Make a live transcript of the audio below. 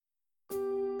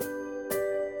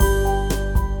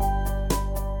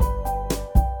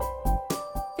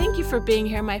for being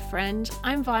here, my friend.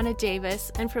 I'm Vonna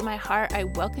Davis, and from my heart, I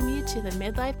welcome you to the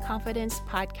Midlife Confidence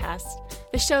Podcast,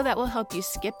 the show that will help you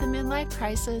skip the midlife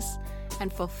crisis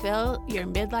and fulfill your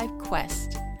midlife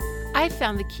quest. I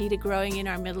found the key to growing in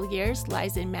our middle years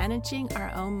lies in managing our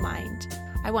own mind.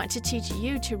 I want to teach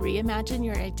you to reimagine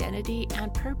your identity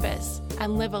and purpose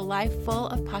and live a life full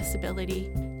of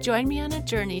possibility. Join me on a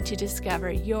journey to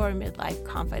discover your midlife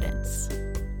confidence.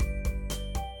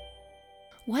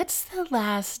 What's the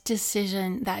last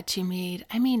decision that you made?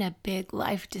 I mean, a big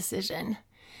life decision.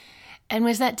 And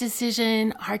was that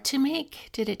decision hard to make?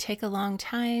 Did it take a long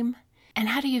time? And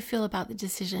how do you feel about the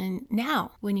decision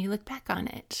now when you look back on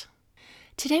it?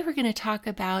 Today, we're going to talk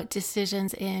about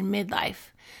decisions in midlife,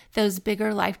 those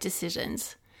bigger life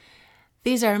decisions.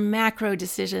 These are macro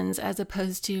decisions as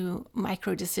opposed to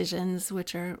micro decisions,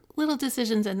 which are little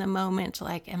decisions in the moment,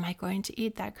 like, am I going to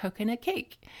eat that coconut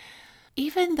cake?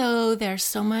 Even though there's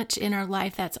so much in our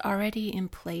life that's already in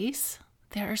place,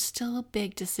 there are still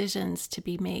big decisions to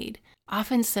be made,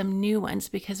 often some new ones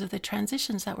because of the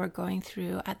transitions that we're going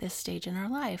through at this stage in our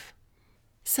life.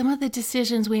 Some of the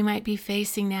decisions we might be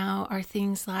facing now are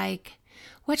things like,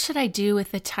 what should I do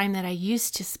with the time that I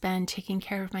used to spend taking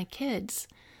care of my kids?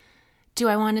 Do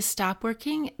I want to stop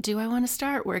working? Do I want to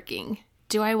start working?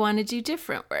 Do I want to do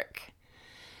different work?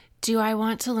 Do I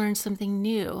want to learn something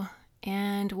new?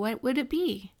 And what would it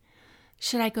be?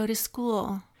 Should I go to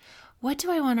school? What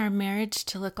do I want our marriage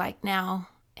to look like now?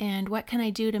 And what can I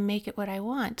do to make it what I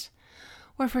want?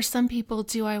 Or for some people,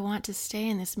 do I want to stay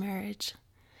in this marriage?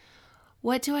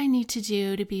 What do I need to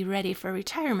do to be ready for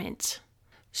retirement?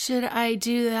 Should I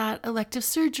do that elective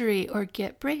surgery or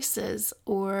get braces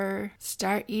or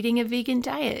start eating a vegan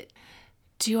diet?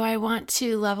 Do I want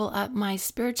to level up my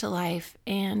spiritual life,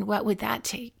 and what would that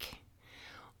take?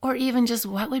 Or even just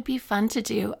what would be fun to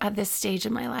do at this stage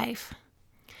of my life?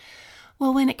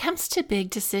 Well, when it comes to big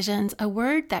decisions, a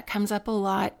word that comes up a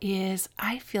lot is,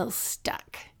 I feel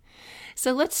stuck.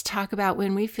 So let's talk about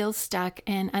when we feel stuck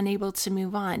and unable to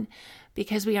move on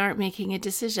because we aren't making a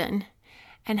decision,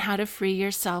 and how to free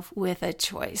yourself with a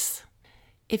choice.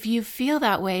 If you feel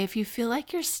that way, if you feel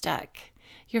like you're stuck,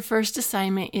 your first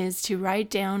assignment is to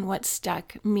write down what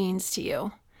stuck means to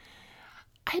you.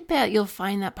 I bet you'll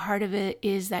find that part of it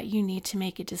is that you need to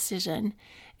make a decision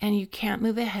and you can't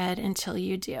move ahead until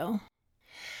you do.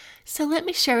 So let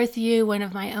me share with you one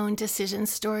of my own decision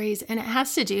stories, and it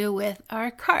has to do with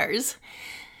our cars.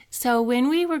 So when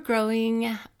we were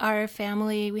growing our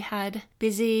family, we had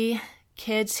busy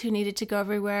kids who needed to go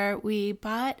everywhere. We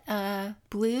bought a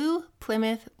blue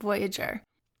Plymouth Voyager.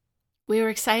 We were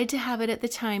excited to have it at the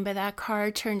time, but that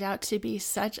car turned out to be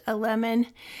such a lemon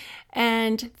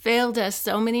and failed us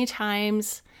so many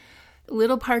times.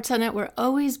 Little parts on it were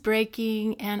always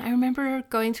breaking. And I remember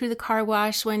going through the car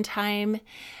wash one time,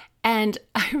 and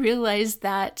I realized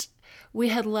that we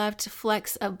had left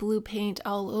flecks of blue paint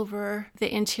all over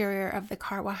the interior of the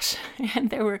car wash. And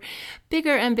there were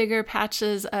bigger and bigger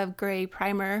patches of gray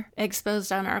primer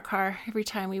exposed on our car every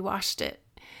time we washed it.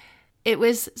 It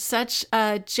was such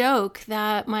a joke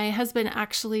that my husband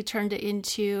actually turned it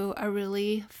into a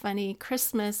really funny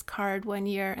Christmas card one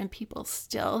year, and people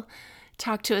still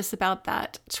talk to us about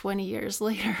that 20 years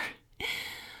later.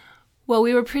 Well,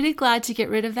 we were pretty glad to get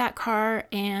rid of that car,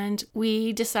 and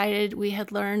we decided we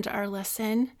had learned our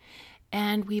lesson,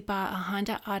 and we bought a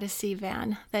Honda Odyssey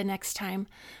van the next time.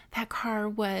 That car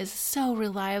was so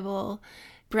reliable,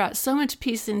 brought so much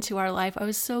peace into our life. I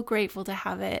was so grateful to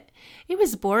have it. It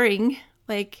was boring.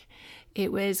 Like, it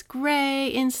was gray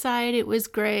inside, it was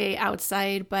gray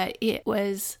outside, but it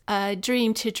was a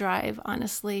dream to drive,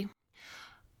 honestly.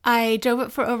 I drove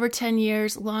it for over 10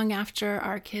 years, long after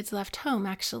our kids left home,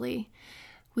 actually.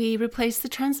 We replaced the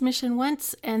transmission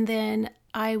once, and then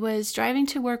I was driving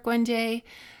to work one day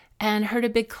and heard a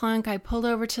big clunk. I pulled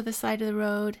over to the side of the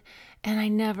road, and I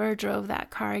never drove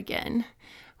that car again.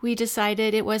 We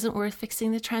decided it wasn't worth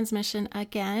fixing the transmission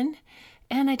again,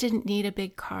 and I didn't need a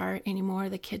big car anymore.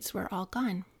 The kids were all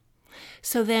gone.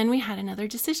 So then we had another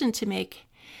decision to make.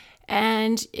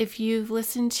 And if you've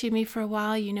listened to me for a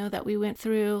while, you know that we went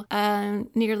through a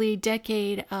nearly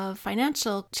decade of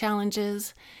financial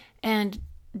challenges and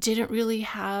didn't really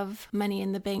have money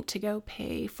in the bank to go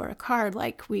pay for a car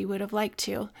like we would have liked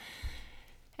to.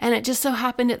 And it just so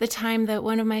happened at the time that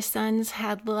one of my sons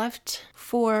had left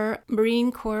for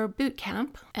Marine Corps boot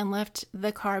camp and left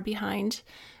the car behind,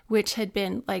 which had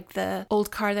been like the old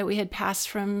car that we had passed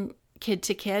from kid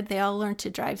to kid. They all learned to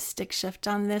drive stick shift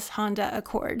on this Honda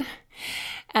Accord.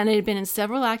 And it had been in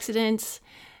several accidents,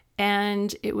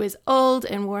 and it was old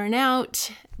and worn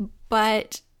out,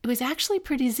 but it was actually a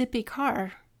pretty zippy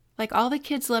car. Like all the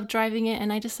kids loved driving it,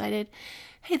 and I decided,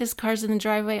 hey, this car's in the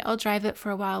driveway. I'll drive it for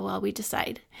a while we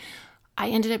decide. I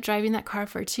ended up driving that car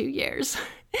for 2 years.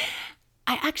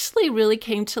 I actually really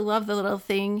came to love the little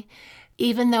thing,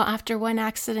 even though after one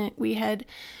accident we had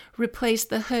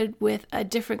replaced the hood with a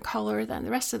different color than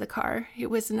the rest of the car. It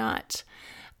was not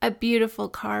a beautiful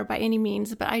car by any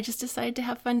means, but I just decided to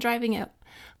have fun driving it.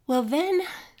 Well, then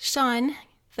Sean,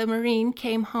 the Marine,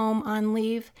 came home on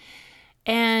leave,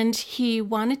 and he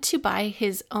wanted to buy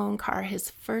his own car,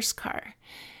 his first car.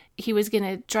 He was going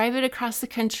to drive it across the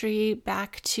country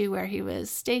back to where he was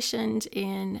stationed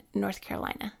in North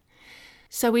Carolina.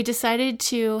 So we decided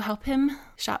to help him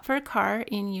shop for a car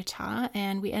in Utah,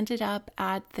 and we ended up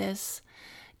at this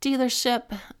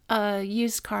dealership, a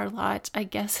used car lot. I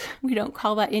guess we don't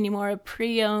call that anymore, a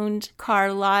pre-owned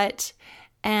car lot,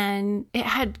 and it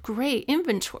had great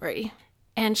inventory.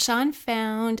 And Sean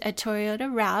found a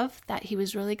Toyota RAV that he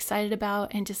was really excited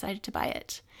about and decided to buy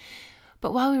it.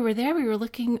 But while we were there, we were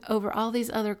looking over all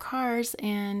these other cars,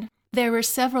 and there were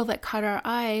several that caught our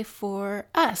eye for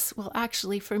us, well,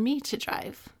 actually for me to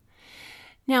drive.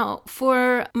 Now,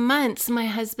 for months, my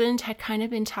husband had kind of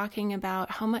been talking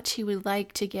about how much he would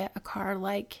like to get a car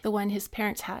like the one his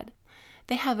parents had.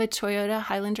 They have a Toyota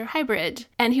Highlander hybrid,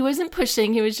 and he wasn't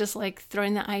pushing, he was just like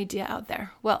throwing the idea out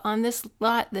there. Well, on this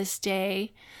lot this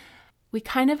day, we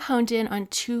kind of honed in on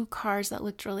 2 cars that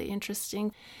looked really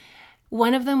interesting.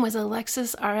 One of them was a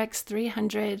Lexus RX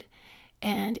 300,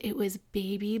 and it was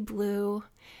baby blue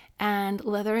and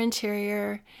leather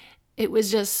interior. It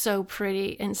was just so pretty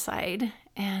inside,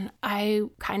 and I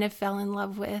kind of fell in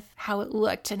love with how it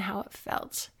looked and how it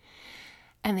felt.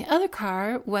 And the other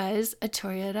car was a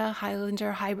Toyota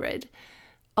Highlander hybrid,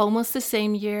 almost the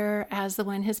same year as the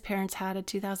one his parents had, a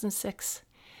 2006.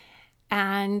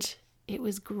 And it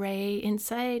was gray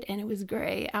inside and it was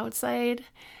gray outside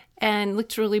and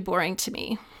looked really boring to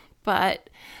me.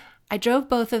 But I drove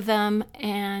both of them,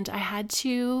 and I had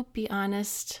to be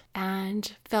honest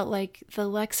and felt like the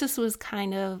Lexus was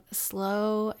kind of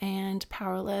slow and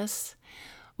powerless,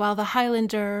 while the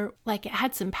Highlander, like, it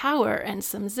had some power and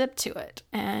some zip to it.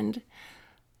 And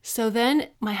so then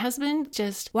my husband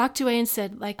just walked away and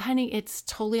said, like, honey, it's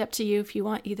totally up to you if you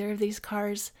want either of these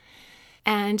cars.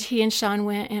 And he and Sean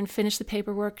went and finished the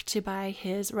paperwork to buy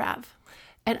his RAV.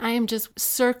 And I am just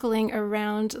circling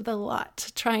around the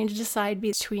lot trying to decide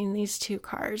between these 2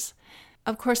 cars.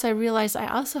 Of course, I realized I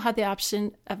also had the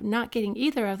option of not getting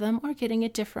either of them or getting a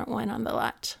different one on the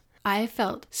lot. I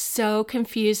felt so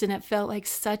confused, and it felt like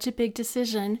such a big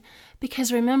decision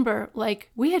because remember,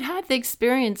 like, we had the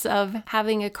experience of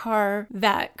having a car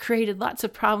that created lots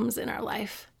of problems in our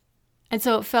life. And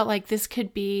so it felt like this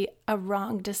could be a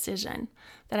wrong decision,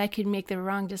 that I could make the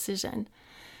wrong decision.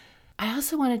 I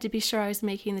also wanted to be sure I was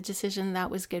making the decision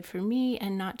that was good for me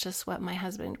and not just what my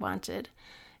husband wanted.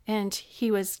 And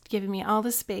he was giving me all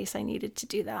the space I needed to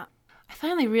do that. I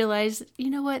finally realized, you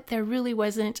know what, there really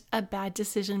wasn't a bad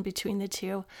decision between the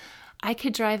 2. I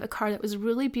could drive a car that was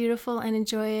really beautiful and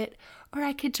enjoy it, or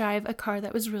I could drive a car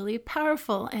that was really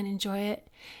powerful and enjoy it.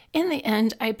 In the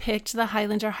end, I picked the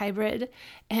Highlander hybrid,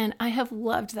 and I have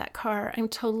loved that car. I'm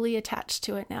totally attached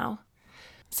to it now.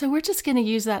 So we're just going to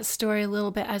use that story a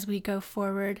little bit as we go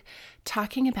forward,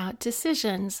 talking about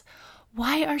decisions.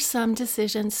 Why are some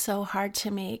decisions so hard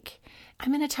to make?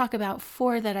 I'm going to talk about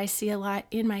 4 that I see a lot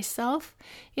in myself,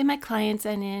 in my clients,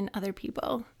 and in other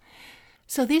people.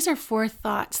 So these are 4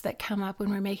 thoughts that come up when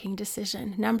we're making a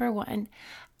decision. Number 1,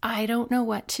 I don't know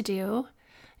what to do.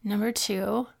 Number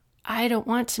 2, I don't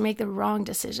want to make the wrong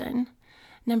decision.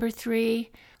 Number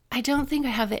 3, I don't think I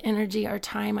have the energy or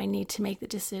time I need to make the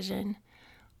decision.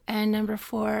 And number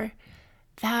 4,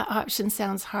 that option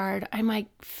sounds hard. I might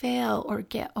fail or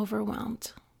get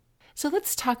overwhelmed. So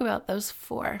let's talk about those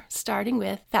 4, starting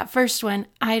with that first one,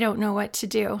 I don't know what to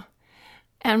do.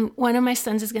 And one of my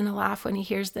sons is going to laugh when he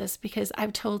hears this because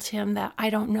I've told him that I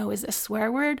don't know is a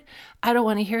swear word. I don't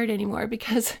want to hear it anymore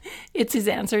because it's his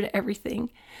answer to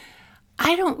everything.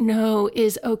 I don't know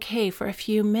is okay for a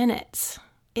few minutes.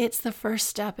 It's the first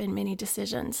step in many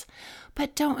decisions.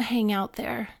 But don't hang out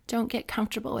there. Don't get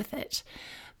comfortable with it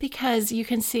because you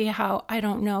can see how I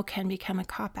don't know can become a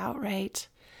cop-out, right?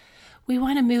 We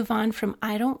want to move on from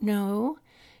I don't know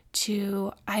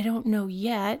to I don't know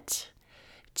yet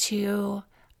to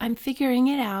I'm figuring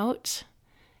it out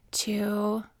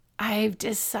to I've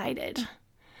decided.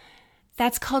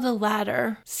 That's called a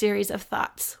ladder series of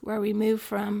thoughts where we move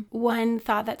from one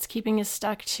thought that's keeping us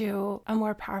stuck to a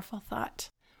more powerful thought.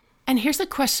 And here's a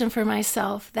question for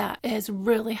myself that has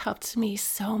really helped me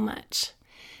so much.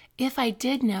 If I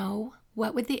did know,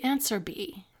 what would the answer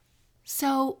be?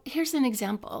 So here's an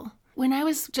example. When I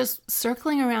was just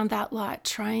circling around that lot,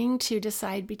 trying to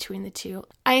decide between the two,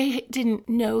 I didn't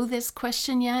know this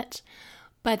question yet,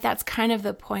 but that's kind of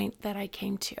the point that I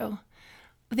came to.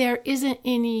 There isn't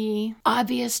any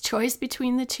obvious choice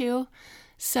between the two,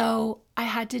 so I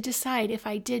had to decide if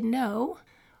I did know,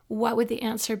 what would the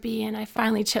answer be, and I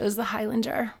finally chose the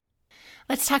Highlander.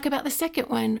 Let's talk about the second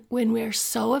one, when we're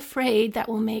so afraid that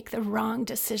we'll make the wrong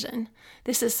decision.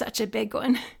 This is such a big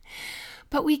one.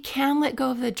 But we can let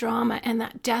go of the drama and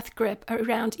that death grip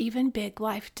around even big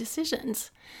life decisions.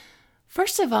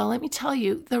 First of all, let me tell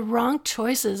you, the wrong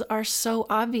choices are so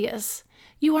obvious.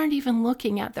 You aren't even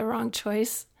looking at the wrong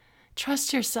choice.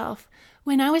 Trust yourself.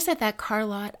 When I was at that car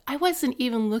lot, I wasn't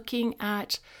even looking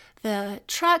at the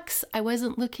trucks. I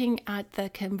wasn't looking at the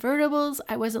convertibles.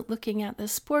 I wasn't looking at the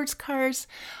sports cars.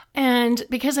 And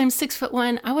because I'm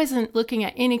 6'1", I wasn't looking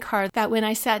at any car that when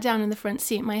I sat down in the front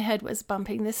seat, my head was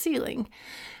bumping the ceiling.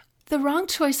 The wrong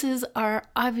choices are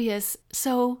obvious,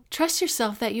 so trust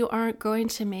yourself that you aren't going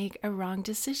to make a wrong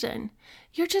decision.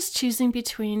 You're just choosing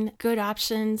between good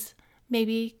options,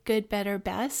 maybe good, better,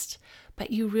 best, but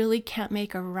you really can't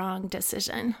make a wrong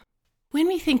decision. When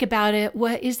we think about it,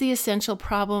 what is the essential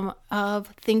problem of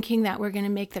thinking that we're going to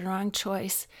make the wrong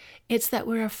choice? It's that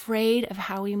we're afraid of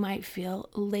how we might feel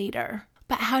later.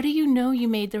 But how do you know you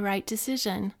made the right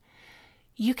decision?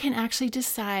 You can actually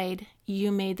decide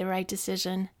you made the right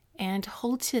decision and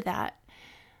hold to that.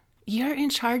 You're in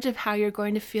charge of how you're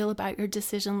going to feel about your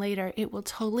decision later. It will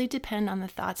totally depend on the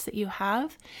thoughts that you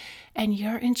have, and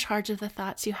you're in charge of the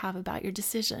thoughts you have about your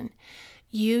decision.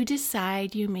 You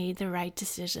decide you made the right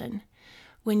decision.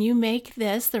 When you make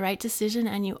this the right decision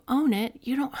and you own it,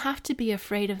 you don't have to be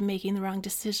afraid of making the wrong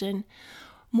decision.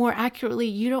 More accurately,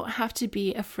 you don't have to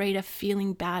be afraid of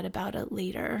feeling bad about it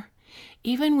later.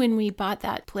 Even when we bought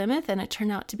that Plymouth and it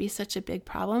turned out to be such a big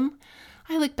problem,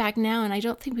 I look back now and I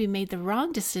don't think we made the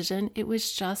wrong decision. It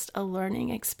was just a learning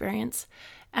experience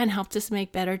and helped us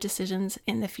make better decisions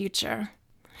in the future.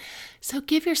 So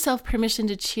give yourself permission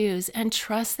to choose and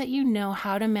trust that you know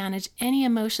how to manage any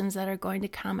emotions that are going to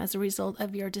come as a result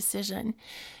of your decision.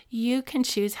 You can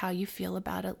choose how you feel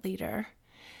about it later.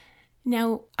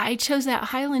 Now, I chose that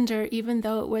Highlander even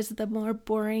though it was the more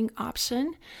boring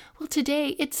option. Well, today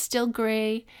it's still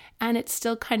gray and it's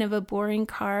still kind of a boring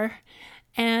car.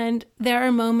 And there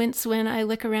are moments when I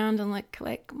look around and look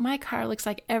like my car looks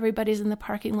like everybody's in the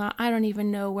parking lot. I don't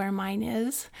even know where mine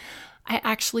is. I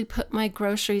actually put my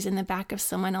groceries in the back of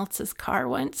someone else's car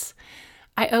once.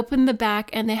 I opened the back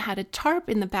and they had a tarp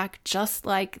in the back just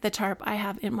like the tarp I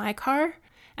have in my car,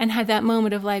 and had that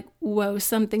moment of like, whoa,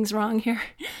 something's wrong here.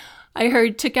 I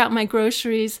took out my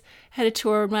groceries, headed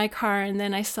toward my car, and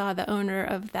then I saw the owner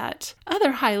of that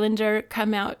other Highlander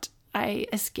come out. I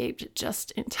escaped just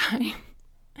in time.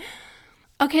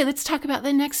 Okay, let's talk about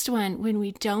the next one. When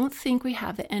we don't think we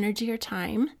have the energy or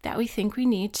time that we think we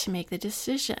need to make the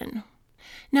decision.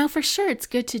 Now, for sure, it's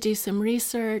good to do some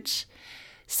research,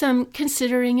 some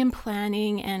considering and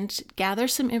planning, and gather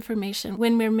some information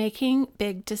when we're making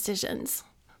big decisions.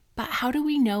 But how do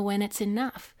we know when it's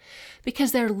enough?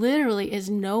 Because there literally is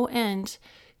no end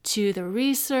to the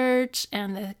research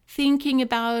and the thinking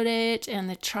about it and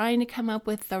the trying to come up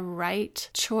with the right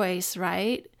choice,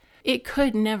 right? It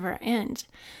could never end.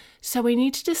 So we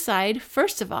need to decide,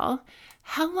 first of all,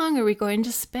 how long are we going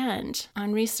to spend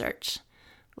on research?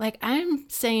 Like I'm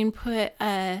saying, put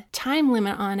a time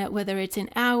limit on it, whether it's in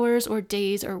hours or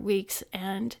days or weeks,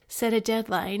 and set a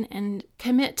deadline and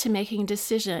commit to making a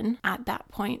decision at that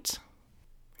point.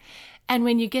 And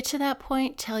when you get to that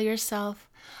point, tell yourself,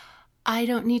 I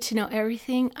don't need to know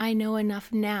everything. I know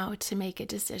enough now to make a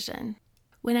decision.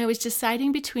 When I was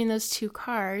deciding between those two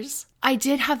cars, I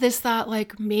did have this thought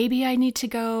like, maybe I need to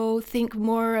go think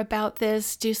more about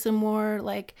this, do some more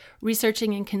like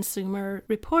researching in consumer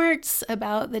reports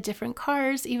about the different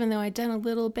cars, even though I'd done a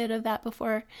little bit of that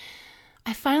before.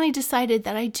 I finally decided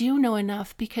that I do know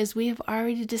enough because we have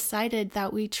already decided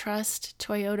that we trust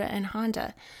Toyota and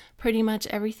Honda. Pretty much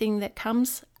everything that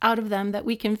comes out of them that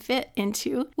we can fit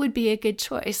into would be a good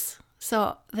choice.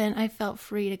 So then I felt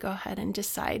free to go ahead and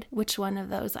decide which one of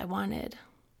those I wanted.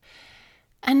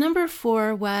 And number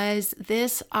 4 was,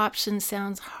 this option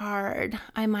sounds hard.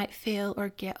 I might fail or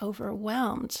get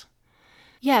overwhelmed.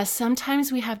 Yes,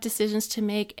 sometimes we have decisions to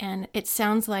make and it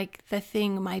sounds like the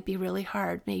thing might be really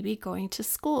hard. Maybe going to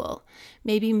school,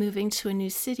 maybe moving to a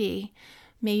new city,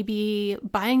 maybe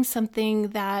buying something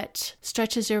that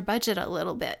stretches your budget a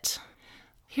little bit.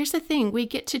 Here's the thing, we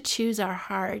get to choose our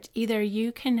heart. Either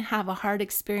you can have a hard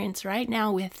experience right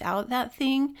now without that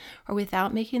thing or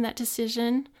without making that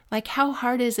decision. Like how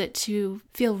hard is it to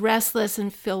feel restless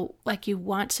and feel like you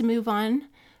want to move on?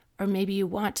 or maybe you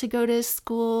want to go to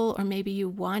school, or maybe you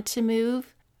want to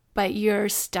move, but you're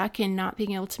stuck in not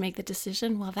being able to make the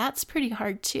decision. Well, that's pretty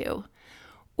hard too.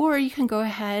 Or you can go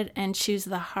ahead and choose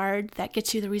the hard that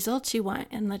gets you the results you want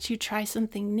and lets you try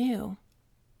something new.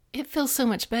 It feels so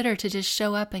much better to just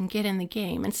show up and get in the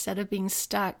game instead of being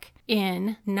stuck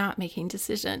in not making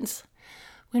decisions.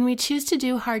 When we choose to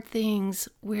do hard things,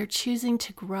 we're choosing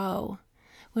to grow.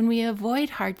 When we avoid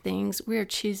hard things, we're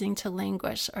choosing to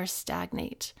languish or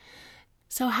stagnate.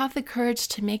 So have the courage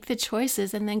to make the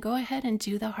choices and then go ahead and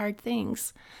do the hard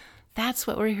things. That's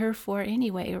what we're here for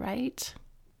anyway, right?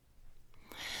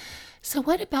 So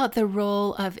what about the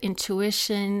role of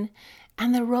intuition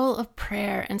and the role of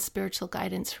prayer and spiritual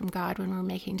guidance from God when we're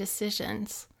making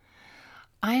decisions?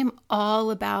 I'm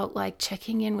all about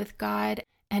checking in with God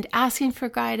and asking for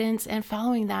guidance and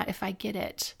following that if I get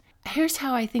it. Here's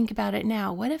how I think about it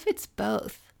now. What if it's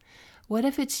both? What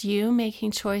if it's you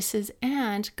making choices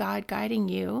and God guiding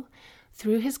you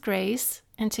through His grace,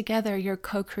 and together you're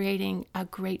co-creating a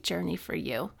great journey for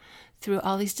you through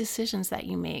all these decisions that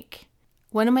you make?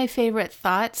 One of my favorite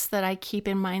thoughts that I keep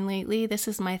in mind lately, this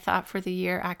is my thought for the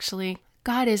year actually,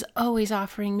 God is always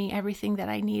offering me everything that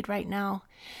I need right now.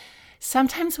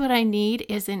 Sometimes what I need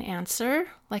is an answer.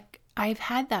 I've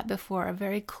had that before, a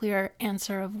very clear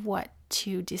answer of what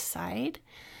to decide.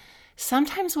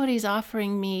 Sometimes what He's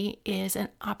offering me is an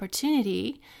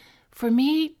opportunity for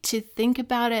me to think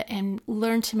about it and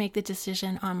learn to make the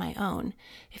decision on my own.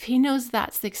 If He knows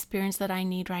that's the experience that I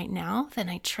need right now, then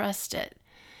I trust it.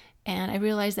 And I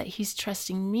realize that He's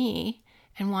trusting me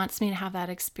and wants me to have that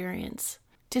experience.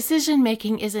 Decision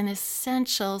making is an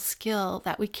essential skill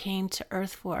that we came to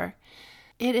earth for.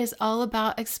 It is all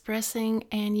about expressing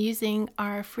and using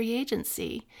our free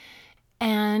agency.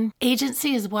 And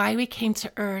agency is why we came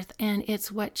to earth, and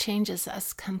it's what changes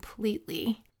us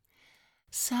completely.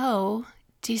 So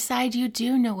decide you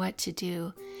do know what to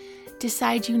do.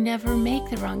 Decide you never make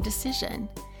the wrong decision.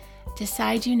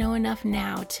 Decide you know enough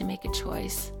now to make a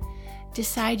choice.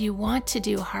 Decide you want to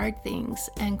do hard things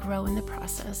and grow in the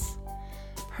process.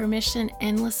 Permission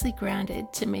endlessly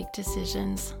granted to make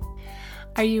decisions.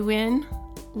 Are you in?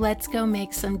 Let's go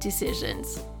make some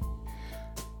decisions.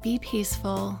 Be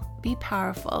peaceful, be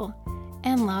powerful,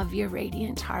 and love your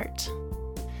radiant heart.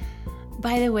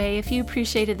 By the way, if you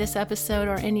appreciated this episode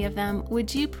or any of them,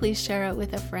 would you please share it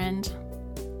with a friend?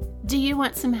 Do you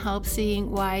want some help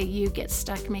seeing why you get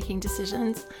stuck making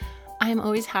decisions? I'm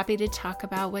always happy to talk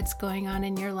about what's going on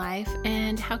in your life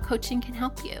and how coaching can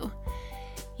help you.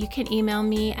 You can email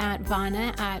me at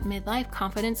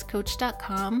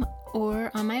vana@midlifeconfidencecoach.com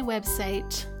or on my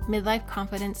website,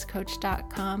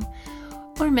 midlifeconfidencecoach.com,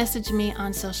 or message me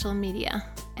on social media.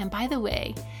 And by the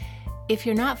way, if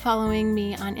you're not following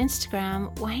me on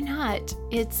Instagram, why not?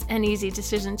 It's an easy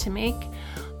decision to make.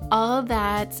 All of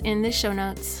that's in the show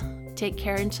notes. Take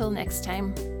care until next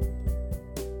time.